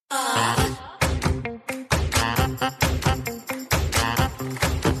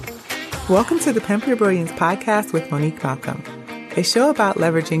Welcome to the Pimp Your Brilliance podcast with Monique Malcolm, a show about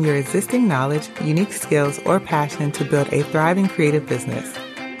leveraging your existing knowledge, unique skills, or passion to build a thriving creative business.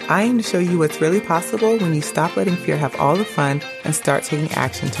 I aim to show you what's really possible when you stop letting fear have all the fun and start taking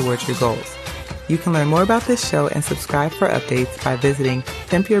action towards your goals. You can learn more about this show and subscribe for updates by visiting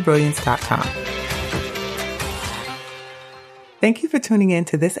pimpyourbrilliance.com. Thank you for tuning in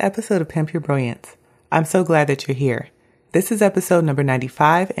to this episode of Pimp Your Brilliance. I'm so glad that you're here. This is episode number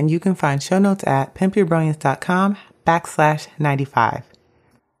 95, and you can find show notes at pimpyourbrilliance.com/95.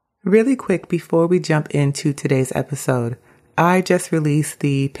 Really quick before we jump into today's episode, I just released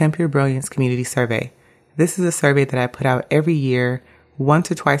the Pimp Your Brilliance Community Survey. This is a survey that I put out every year,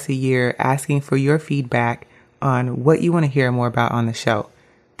 once or twice a year, asking for your feedback on what you want to hear more about on the show.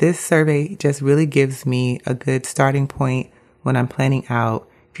 This survey just really gives me a good starting point when I'm planning out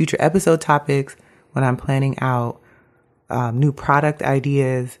future episode topics, when I'm planning out new product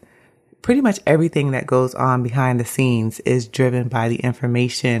ideas. Pretty much everything that goes on behind the scenes is driven by the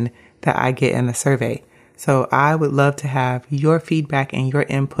information that I get in the survey. So I would love to have your feedback and your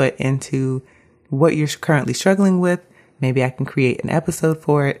input into what you're currently struggling with. Maybe I can create an episode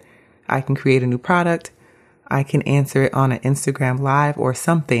for it. I can create a new product. I can answer it on an Instagram live or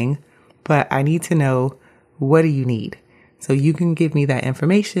something, but I need to know, what do you need? So you can give me that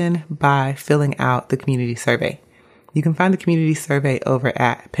information by filling out the community survey. You can find the community survey over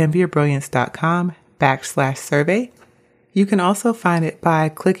at pimpyourbrilliance.com/survey. You can also find it by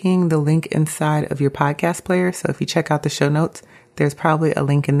clicking the link inside of your podcast player. So if you check out the show notes, there's probably a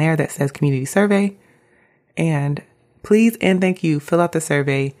link in there that says community survey. And please and thank you, fill out the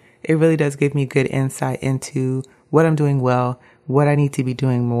survey. It really does give me good insight into what I'm doing well, what I need to be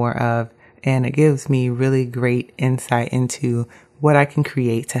doing more of. And it gives me really great insight into what I can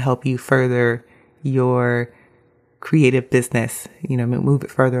create to help you further your creative business, move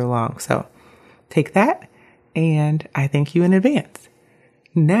it further along. So take that, and I thank you in advance.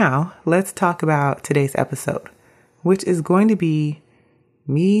 Now, let's talk about today's episode, which is going to be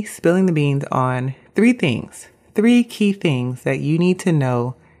me spilling the beans on three key things that you need to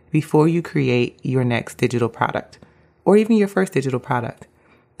know before you create your next digital product or even your first digital product.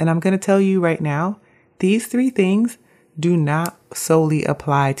 And I'm going to tell you right now, these three things do not solely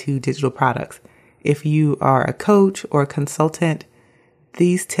apply to digital products. If you are a coach or a consultant,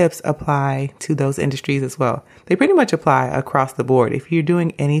 these tips apply to those industries as well. They pretty much apply across the board. If you're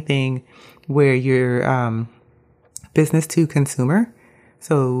doing anything where you're business to consumer,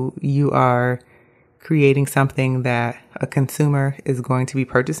 so you are creating something that a consumer is going to be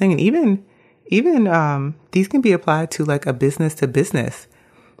purchasing, and even these can be applied to like a business to business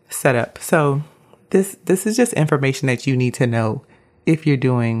setup. So this is just information that you need to know. If you're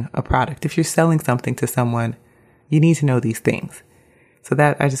doing a product, if you're selling something to someone, you need to know these things. So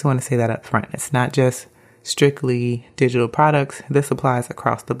that I just want to say that up front. It's not just strictly digital products. This applies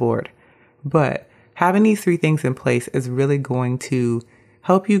across the board. But having these three things in place is really going to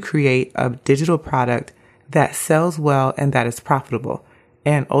help you create a digital product that sells well and that is profitable.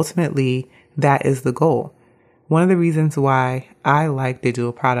 And ultimately, that is the goal. One of the reasons why I like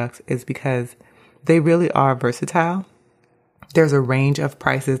digital products is because they really are versatile. There's a range of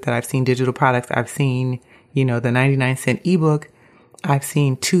prices that I've seen digital products. I've seen, the 99-cent ebook. I've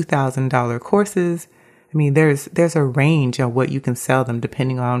seen $2,000 courses. I mean, there's a range of what you can sell them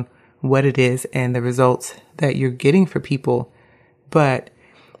depending on what it is and the results that you're getting for people. But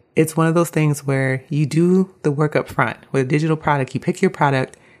it's one of those things where you do the work up front. With a digital product, you pick your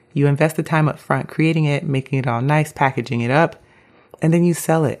product, you invest the time up front, creating it, making it all nice, packaging it up, and then you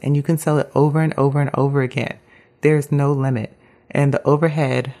sell it. And you can sell it over and over and over again. There's no limit. And the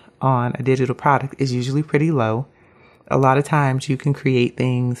overhead on a digital product is usually pretty low. A lot of times you can create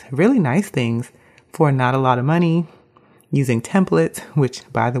things, really nice things, for not a lot of money, using templates, which,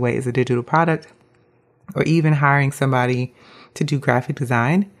 by the way, is a digital product, or even hiring somebody to do graphic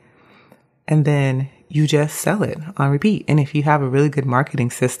design. And then you just sell it on repeat. And if you have a really good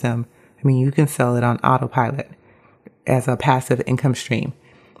marketing system, you can sell it on autopilot as a passive income stream.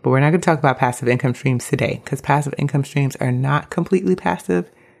 But we're not going to talk about passive income streams today because passive income streams are not completely passive.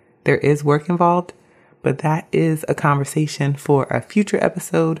 There is work involved, but that is a conversation for a future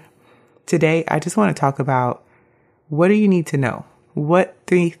episode. Today, I just want to talk about, what do you need to know? What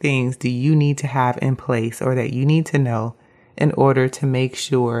three things do you need to have in place or that you need to know in order to make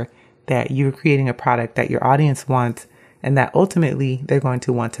sure that you're creating a product that your audience wants and that ultimately they're going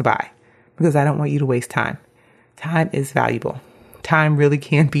to want to buy? Because I don't want you to waste time. Time is valuable. Time really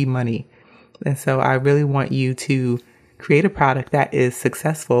can be money. And so I really want you to create a product that is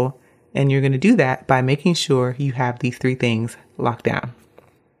successful. And you're going to do that by making sure you have these three things locked down.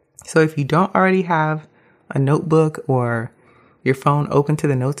 So if you don't already have a notebook or your phone open to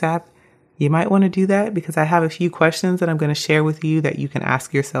the Notes app, you might want to do that, because I have a few questions that I'm going to share with you that you can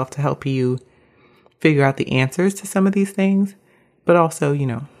ask yourself to help you figure out the answers to some of these things. But also,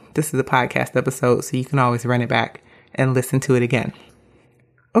 this is a podcast episode, so you can always run it back and listen to it again.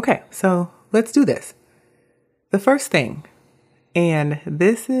 Okay, so let's do this. The first thing, and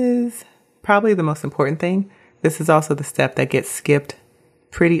this is probably the most important thing, this is also the step that gets skipped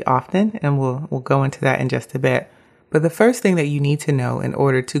pretty often, and we'll go into that in just a bit. But the first thing that you need to know in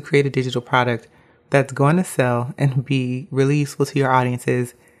order to create a digital product that's going to sell and be really useful to your audience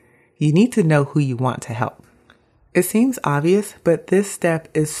is you need to know who you want to help. It seems obvious, but this step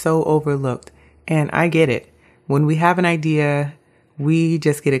is so overlooked, and I get it. When we have an idea, we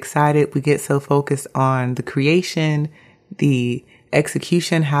just get excited. We get so focused on the creation, the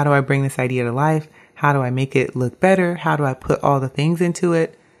execution. How do I bring this idea to life? How do I make it look better? How do I put all the things into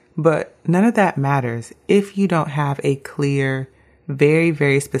it? But none of that matters if you don't have a clear, very,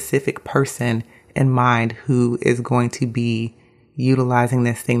 very specific person in mind who is going to be utilizing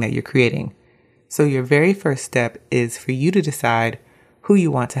this thing that you're creating. So your very first step is for you to decide who you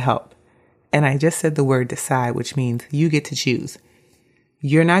want to help. And I just said the word decide, which means you get to choose.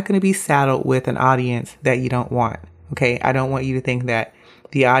 You're not going to be saddled with an audience that you don't want. Okay. I don't want you to think that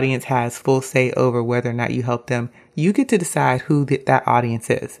the audience has full say over whether or not you help them. You get to decide who that audience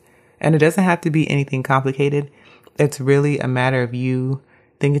is. And it doesn't have to be anything complicated. It's really a matter of you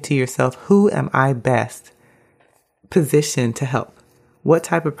thinking to yourself, who am I best positioned to help? What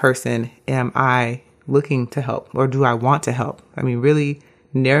type of person am I looking to help, or do I want to help? I mean, really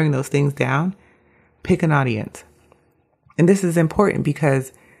narrowing those things down, pick an audience. And this is important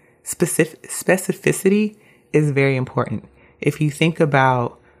because specificity is very important. If you think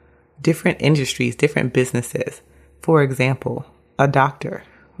about different industries, different businesses, for example, a doctor,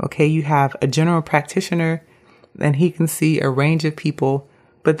 okay, you have a general practitioner and he can see a range of people,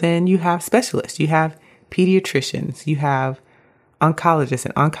 but then you have specialists, you have pediatricians, you have oncologists,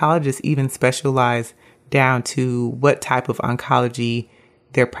 and oncologists even specialize down to what type of oncology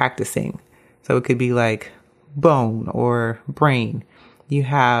they're practicing. So it could be like bone or brain. You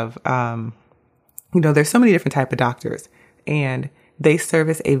have, there's so many different types of doctors, and they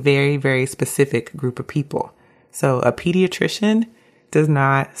service a very, very specific group of people. So a pediatrician does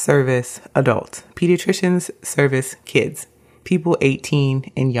not service adults. Pediatricians service kids, people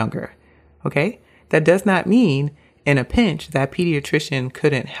 18 and younger. Okay. That does not mean in a pinch that pediatrician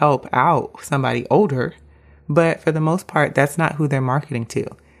couldn't help out somebody older, but for the most part, that's not who they're marketing to.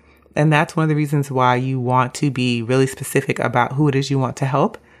 And that's one of the reasons why you want to be really specific about who it is you want to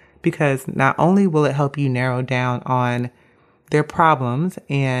help, because not only will it help you narrow down on their problems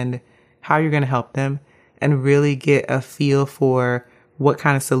and how you're going to help them and really get a feel for what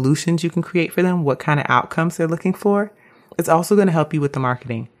kind of solutions you can create for them, what kind of outcomes they're looking for. It's also going to help you with the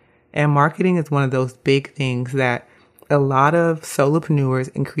marketing. And marketing is one of those big things that a lot of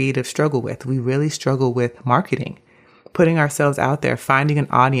solopreneurs and creatives struggle with. We really struggle with marketing, putting ourselves out there, finding an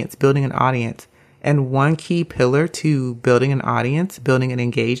audience, building an audience. And one key pillar to building an audience, building an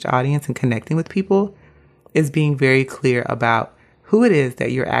engaged audience and connecting with people is being very clear about who it is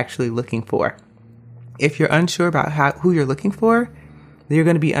that you're actually looking for. If you're unsure about who you're looking for, you're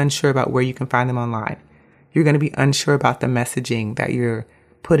going to be unsure about where you can find them online. You're going to be unsure about the messaging that you're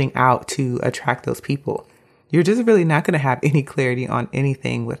putting out to attract those people. You're just really not going to have any clarity on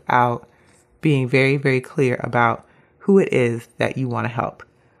anything without being very, very clear about who it is that you want to help.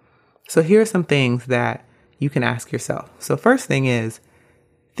 So here are some things that you can ask yourself. So first thing is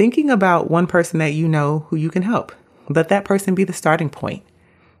thinking about one person that you know who you can help. Let that person be the starting point.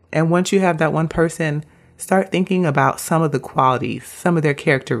 And once you have that one person, start thinking about some of the qualities, some of their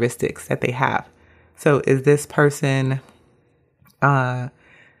characteristics that they have. So is this person an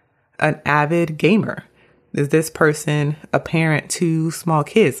avid gamer? Is this person a parent to small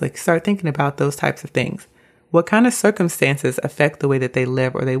kids? Like, start thinking about those types of things. What kind of circumstances affect the way that they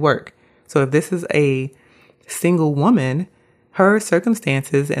live or they work? So if this is a single woman, her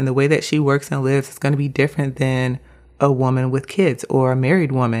circumstances and the way that she works and lives is going to be different than a woman with kids or a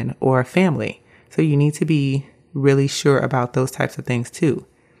married woman or a family. So you need to be really sure about those types of things too.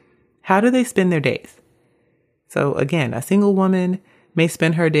 How do they spend their days? So again, a single woman may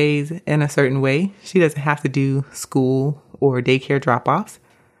spend her days in a certain way. She doesn't have to do school or daycare drop-offs.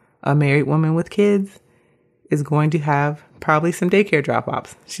 A married woman with kids is going to have probably some daycare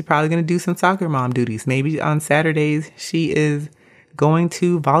drop-offs. She's probably going to do some soccer mom duties. Maybe on Saturdays, she is going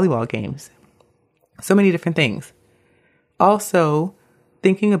to volleyball games. So many different things. Also,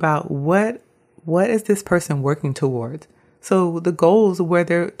 thinking about what is this person working towards? So the goals where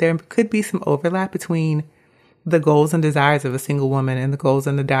there could be some overlap between the goals and desires of a single woman and the goals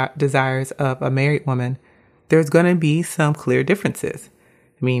and the desires of a married woman, there's going to be some clear differences.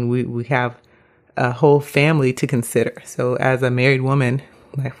 I mean, we have a whole family to consider. So as a married woman,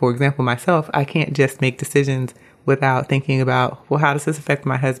 like for example, myself, I can't just make decisions without thinking about, well, how does this affect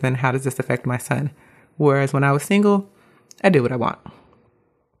my husband? How does this affect my son? Whereas when I was single, I did what I want.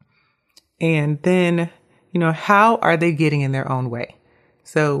 And then, how are they getting in their own way?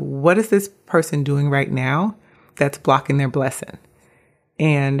 So what is this person doing right now that's blocking their blessing?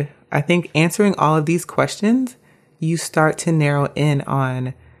 And I think answering all of these questions, you start to narrow in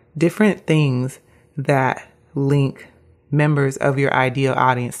on different things that link members of your ideal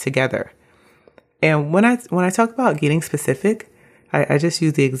audience together. And when I talk about getting specific, I just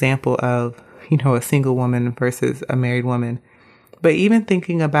use the example of, a single woman versus a married woman. But even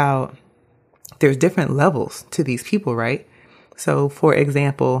thinking about there's different levels to these people, right? So for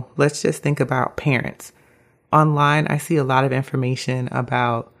example, let's just think about parents. Online, I see a lot of information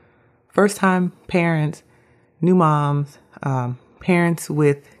about first-time parents, new moms, parents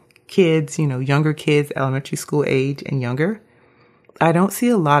with kids, younger kids, elementary school age and younger. I don't see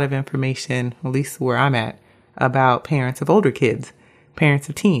a lot of information, at least where I'm at, about parents of older kids, parents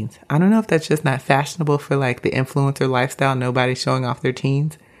of teens. I don't know if that's just not fashionable for like the influencer lifestyle. Nobody's showing off their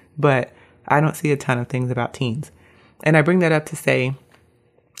teens, but I don't see a ton of things about teens. And I bring that up to say,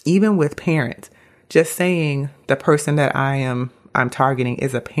 even with parents, just saying the person that I'm targeting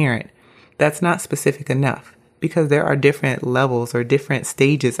is a parent, that's not specific enough because there are different levels or different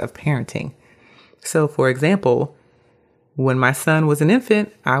stages of parenting. So for example, when my son was an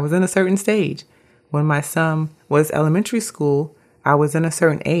infant, I was in a certain stage. When my son was elementary school, I was in a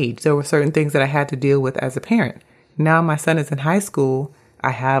certain age. There were certain things that I had to deal with as a parent. Now my son is in high school. I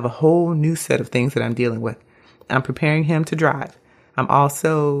have a whole new set of things that I'm dealing with. I'm preparing him to drive. I'm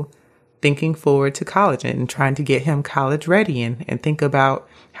also thinking forward to college and trying to get him college ready and think about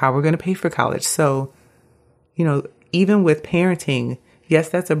how we're going to pay for college. So, even with parenting, yes,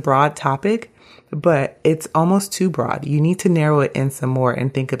 that's a broad topic, but it's almost too broad. You need to narrow it in some more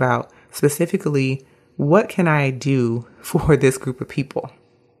and think about specifically, what can I do for this group of people?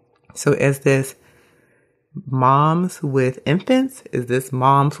 So is this moms with infants? Is this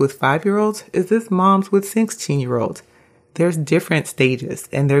moms with 5-year-olds? Is this moms with 16-year-olds? There's different stages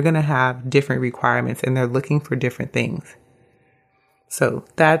and they're going to have different requirements and they're looking for different things. So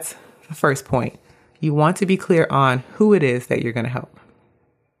that's the first point. You want to be clear on who it is that you're going to help.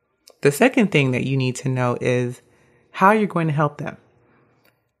 The second thing that you need to know is how you're going to help them.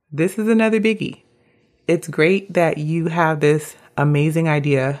 This is another biggie. It's great that you have this amazing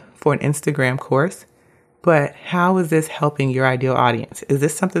idea for an Instagram course, but how is this helping your ideal audience? Is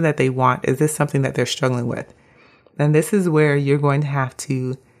this something that they want? Is this something that they're struggling with? And this is where you're going to have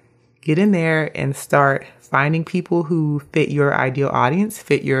to get in there and start finding people who fit your ideal audience,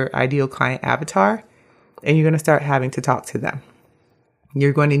 fit your ideal client avatar, and you're going to start having to talk to them.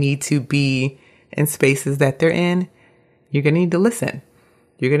 You're going to need to be in spaces that they're in. You're going to need to listen.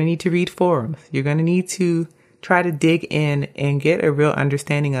 You're going to need to read forums. You're going to need to try to dig in and get a real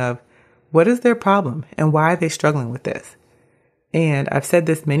understanding of what is their problem and why are they struggling with this. And I've said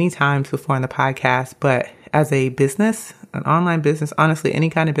this many times before on the podcast, but as a business, an online business, honestly, any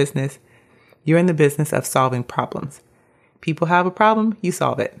kind of business, you're in the business of solving problems. People have a problem, you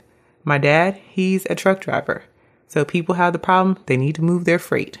solve it. My dad, he's a truck driver. So people have the problem, they need to move their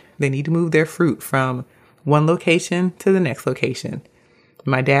freight. They need to move their fruit from one location to the next location.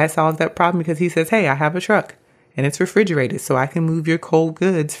 My dad solves that problem because he says, hey, I have a truck and it's refrigerated so I can move your cold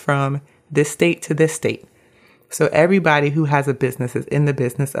goods from this state to this state. So everybody who has a business is in the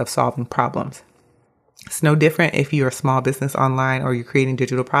business of solving problems. It's no different if you're a small business online or you're creating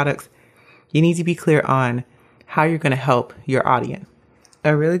digital products. You need to be clear on how you're going to help your audience.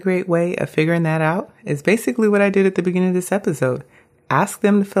 A really great way of figuring that out is basically what I did at the beginning of this episode. Ask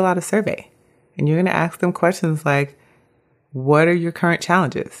them to fill out a survey. And you're going to ask them questions like, what are your current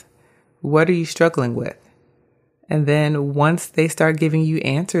challenges? What are you struggling with? And then once they start giving you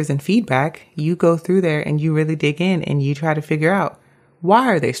answers and feedback, you go through there and you really dig in and you try to figure out, why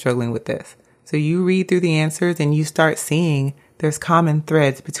are they struggling with this? So you read through the answers and you start seeing there's common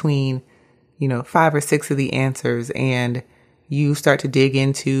threads between, 5 or 6 of the answers, and you start to dig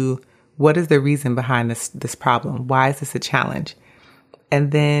into what is the reason behind this problem? Why is this a challenge?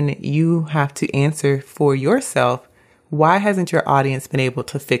 And then you have to answer for yourself, why hasn't your audience been able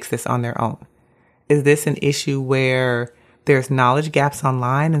to fix this on their own? Is this an issue where there's knowledge gaps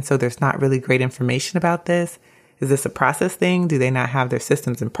online and so there's not really great information about this? Is this a process thing? Do they not have their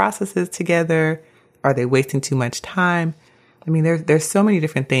systems and processes together? Are they wasting too much time? I mean, there's so many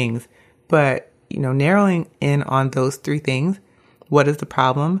different things, but, narrowing in on those three things. What is the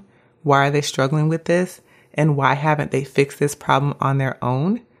problem? Why are they struggling with this? And why haven't they fixed this problem on their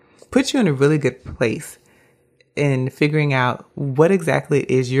own? Puts you in a really good place in figuring out what exactly it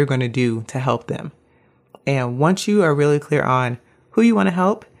is you're going to do to help them. And once you are really clear on who you want to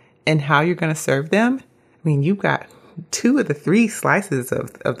help and how you're going to serve them, I mean, you've got 2 of the 3 slices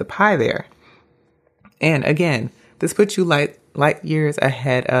of the pie there. And again, this puts you light years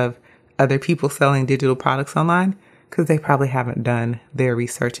ahead of other people selling digital products online because they probably haven't done their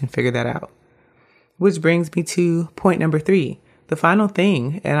research and figured that out. Which brings me to point number 3, the final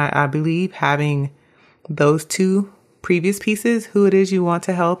thing. And I believe having those 2 previous pieces, who it is you want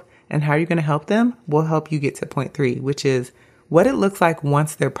to help and how you're going to help them, will help you get to point 3, which is what it looks like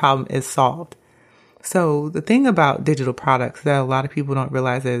once their problem is solved. So the thing about digital products that a lot of people don't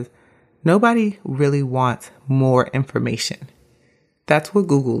realize is nobody really wants more information. That's what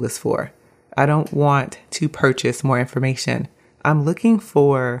Google is for. I don't want to purchase more information. I'm looking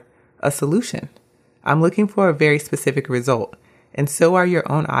for a solution. I'm looking for a very specific result. And so are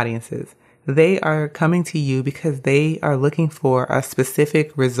your own audiences. They are coming to you because they are looking for a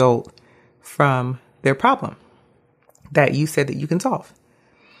specific result from their problem that you said that you can solve.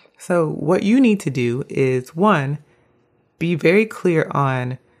 So what you need to do is, 1, be very clear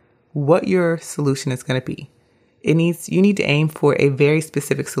on what your solution is going to be. You need to aim for a very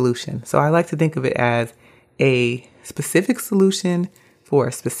specific solution. So I like to think of it as a specific solution for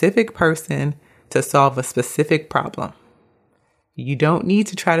a specific person to solve a specific problem. You don't need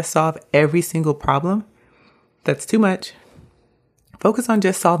to try to solve every single problem. That's too much. Focus on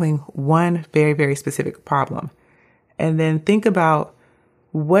just solving one very, very specific problem. And then think about,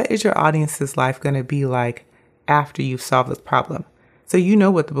 what is your audience's life going to be like after you've solved this problem? So you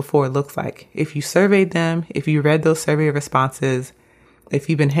know what the before looks like. If you surveyed them, if you read those survey responses, if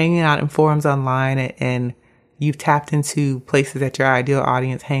you've been hanging out in forums online and you've tapped into places that your ideal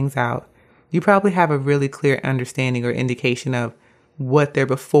audience hangs out, you probably have a really clear understanding or indication of what their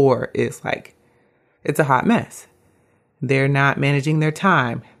before is like. It's a hot mess. They're not managing their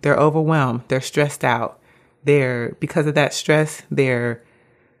time. They're overwhelmed. They're stressed out. Because of that stress, they're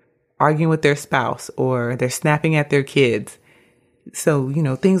arguing with their spouse or they're snapping at their kids. So,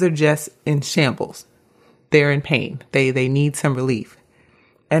 things are just in shambles. They're in pain. They need some relief.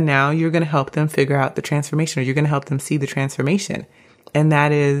 And now you're going to help them figure out the transformation, or you're going to help them see the transformation. And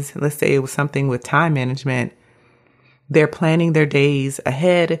that is, let's say it was something with time management. They're planning their days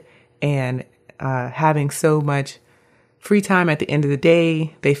ahead and having so much free time at the end of the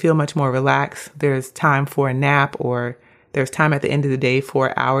day. They feel much more relaxed. There's time for a nap, or there's time at the end of the day for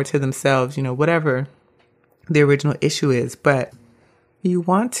an hour to themselves, whatever the original issue is. But you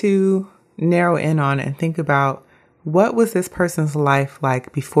want to narrow in on and think about, what was this person's life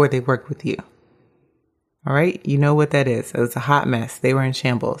like before they worked with you? All right. You know what that is. It was a hot mess. They were in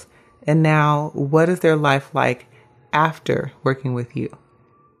shambles. And now, what is their life like after working with you?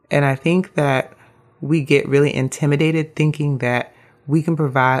 And I think that we get really intimidated thinking that we can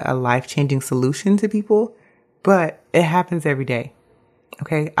provide a life-changing solution to people, but it happens every day.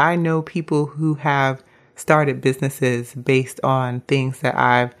 Okay. I know people who have started businesses based on things that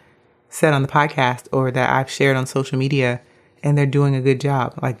I've said on the podcast or that I've shared on social media, and they're doing a good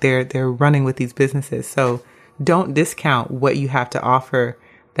job. Like they're running with these businesses. So don't discount what you have to offer,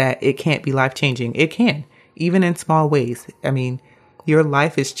 that it can't be life-changing. It can, even in small ways. I mean, your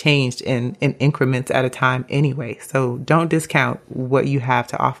life is changed in increments at a time anyway. So don't discount what you have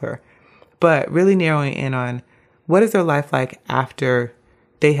to offer, but really narrowing in on, what is their life like after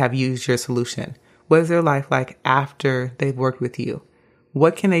they have used your solution? What is their life like after they've worked with you?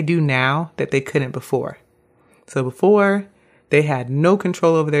 What can they do now that they couldn't before? So before, they had no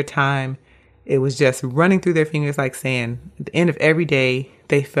control over their time. It was just running through their fingers like sand. At the end of every day,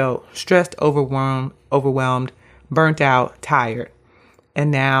 they felt stressed, overwhelmed, burnt out, tired.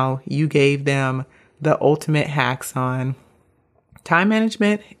 And now you gave them the ultimate hacks on time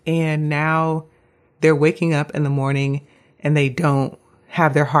management. And now they're waking up in the morning and they don't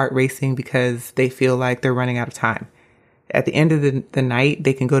have their heart racing because they feel like they're running out of time. At the end of the night,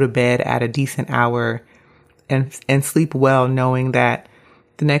 they can go to bed at a decent hour and sleep well, knowing that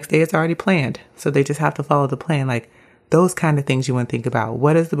the next day is already planned. So they just have to follow the plan. Like those kind of things you want to think about.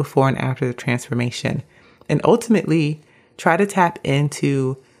 What is the before and after the transformation? And ultimately, try to tap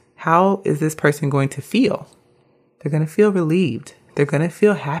into, how is this person going to feel? They're going to feel relieved. They're going to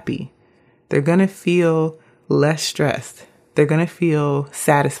feel happy. They're going to feel less stressed. They're going to feel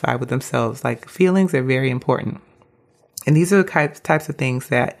satisfied with themselves. Like feelings are very important. And these are the types of things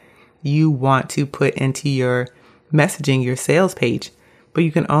that you want to put into your messaging your sales page. But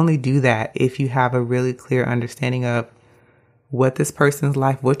you can only do that if you have a really clear understanding of what this person's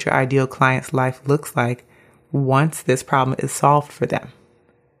life, what your ideal client's life looks like once this problem is solved for them.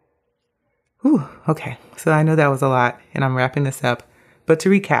 Whew, okay, so I know that was a lot and I'm wrapping this up. But to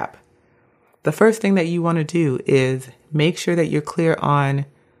recap, the first thing that you want to do is make sure that you're clear on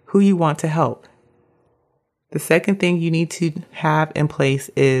who you want to help. The second thing you need to have in place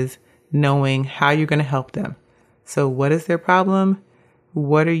is knowing how you're going to help them. So what is their problem?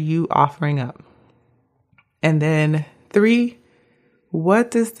 What are you offering up? And then 3,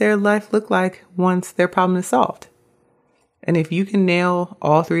 what does their life look like once their problem is solved? And if you can nail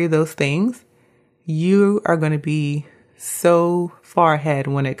all 3 of those things, you are going to be so far ahead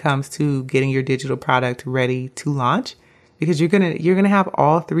when it comes to getting your digital product ready to launch, because you're going to have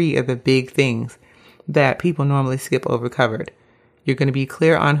all 3 of the big things that people normally skip over covered. You're going to be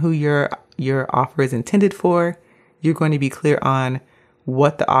clear on who your offer is intended for. You're going to be clear on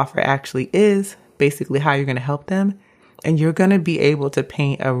what the offer actually is, basically how you're going to help them. And you're going to be able to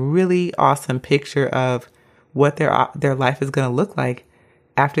paint a really awesome picture of what their life is going to look like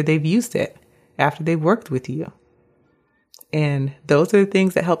after they've used it, after they've worked with you. And those are the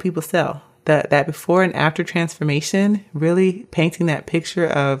things that help people sell. That before and after transformation, really painting that picture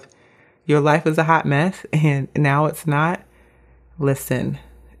of your life is a hot mess and now it's not. Listen,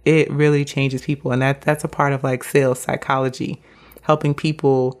 it really changes people. And that's a part of like sales psychology, helping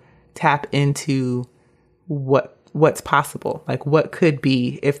people tap into what's possible, like what could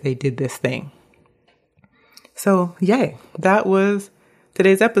be if they did this thing. So yay, that was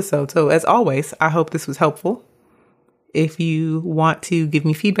today's episode. So as always, I hope this was helpful. If you want to give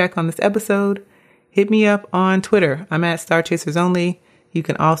me feedback on this episode, hit me up on Twitter. I'm at Star Chasers Only. You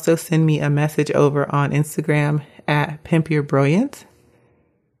can also send me a message over on Instagram at Pimp Your Brilliance.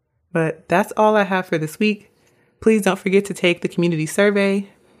 But that's all I have for this week. Please don't forget to take the community survey.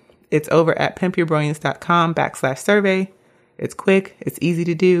 It's over at pimpyourbrilliance.com/survey. It's quick. It's easy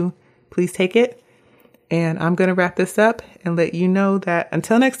to do. Please take it. And I'm going to wrap this up and let you know that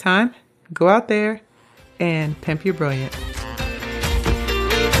until next time, go out there and pimp your brilliance.